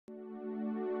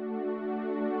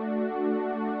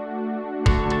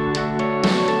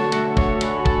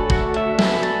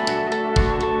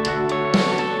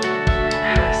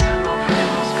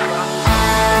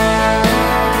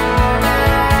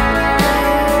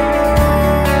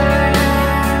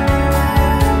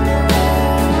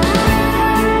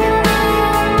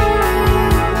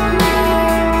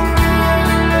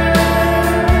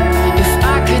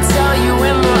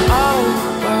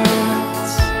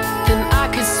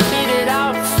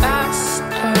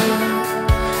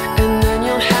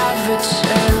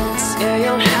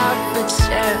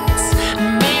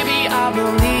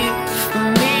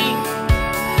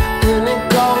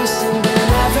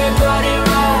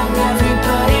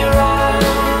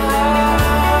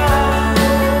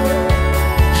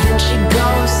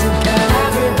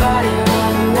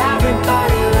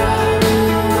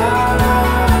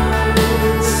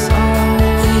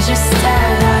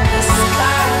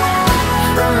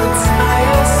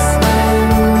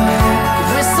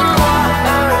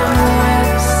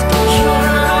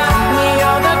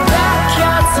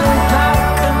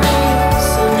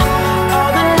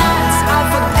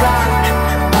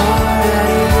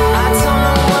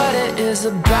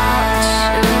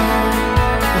about you.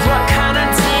 What kind of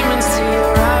demons do you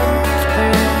run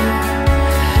through?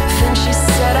 Think she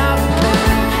said I bet,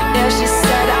 yeah she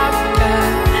said I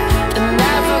bet they're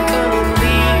never gonna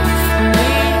leave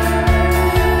me.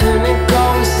 And it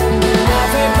goes singing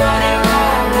everybody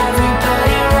wrong,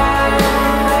 everybody wrong.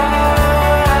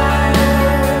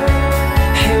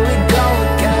 Here we go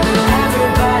again,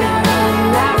 everybody wrong,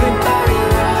 everybody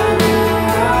wrong.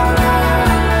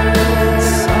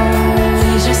 So we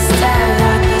just stare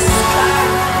at the sky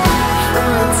from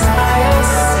the tire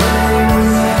ceiling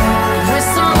with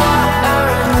some water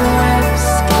and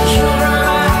whiskey. You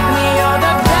remind me of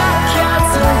the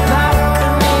backyards and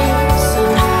balconies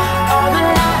and all the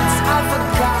nights I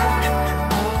forgot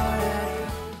already.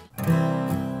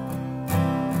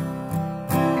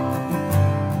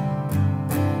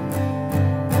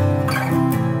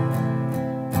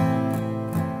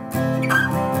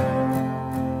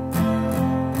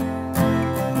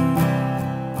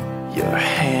 Your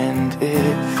hand,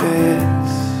 it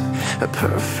fits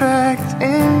perfect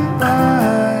in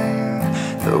mine.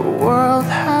 The world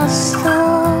has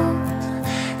stopped,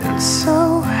 and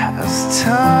so has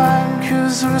time.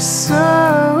 'Cause we're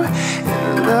so in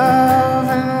love,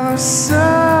 and we're so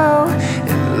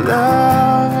in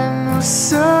love, and we're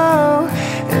so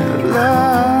in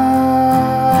love.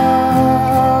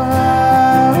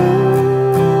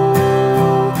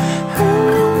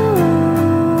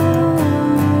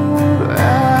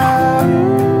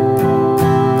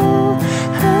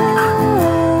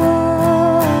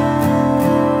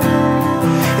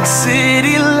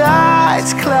 City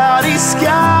lights, cloudy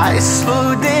skies,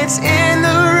 slow dance in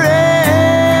the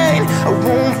rain. I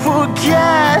won't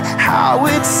forget how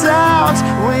it sounds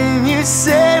when you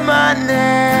say my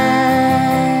name.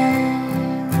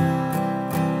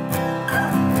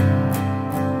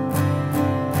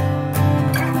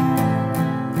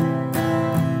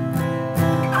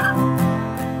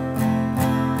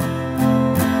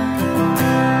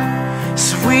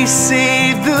 So we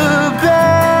save the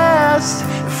best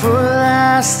for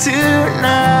last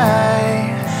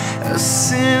tonight. A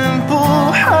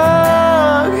simple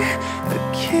hug, a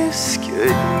kiss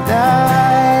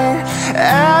goodnight,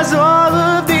 as all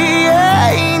of the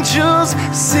angels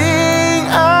sing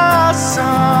a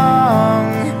song.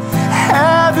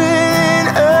 Heaven and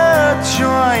earth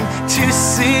join to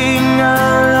sing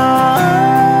along.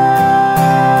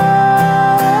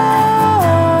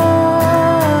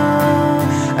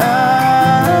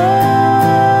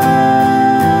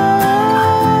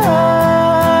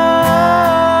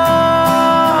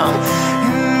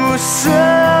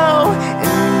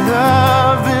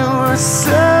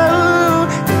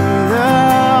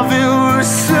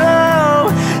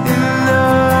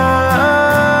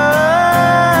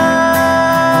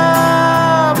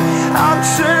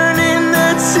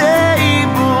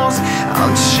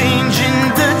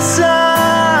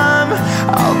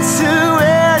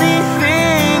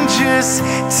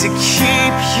 To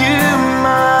keep you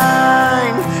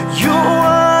mine. You're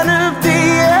one of the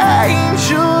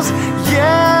angels,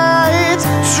 yeah, it's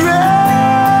true.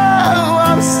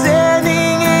 I'm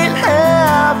standing in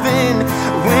heaven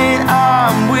when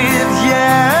I'm with you.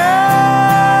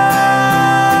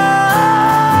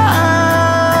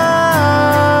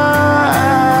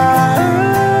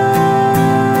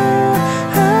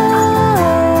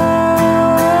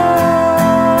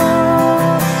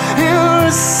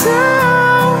 You're so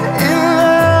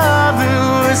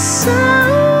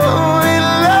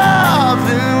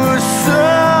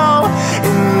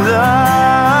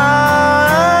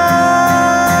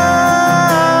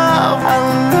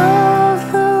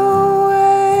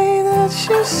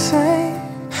say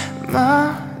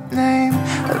my name.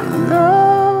 I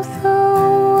love the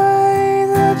way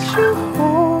that you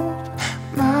hold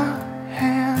my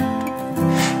hand,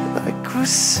 like we're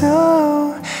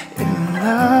so in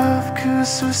love.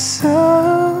 'Cause we're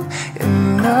so in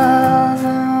love,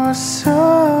 and we're so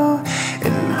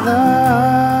in love.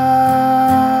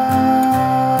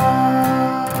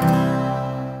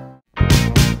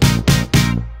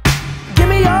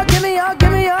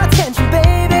 Give me your attention,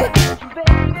 baby.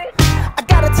 I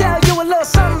gotta tell you a little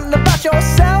something about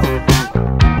yourself.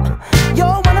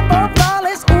 You're wonderful,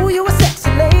 flawless, ooh, you a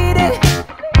sexy lady.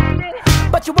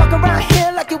 But you walk around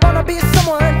here like you wanna be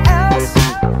someone else.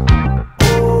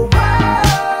 Ooh,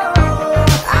 wow.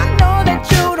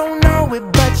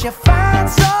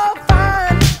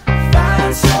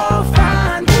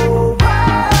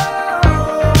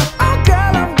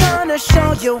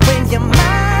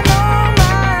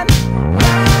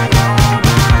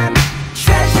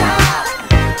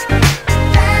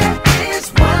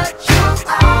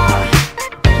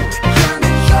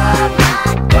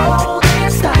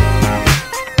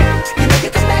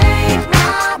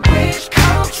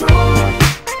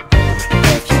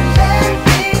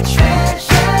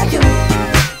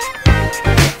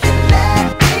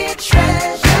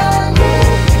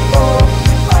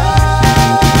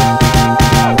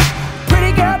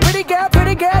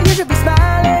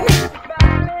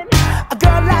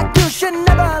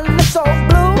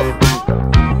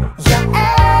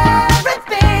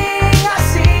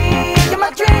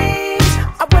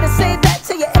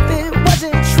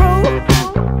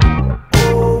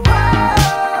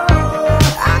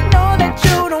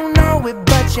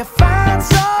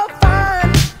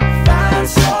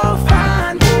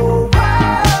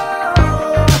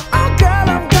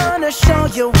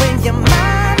 you when you're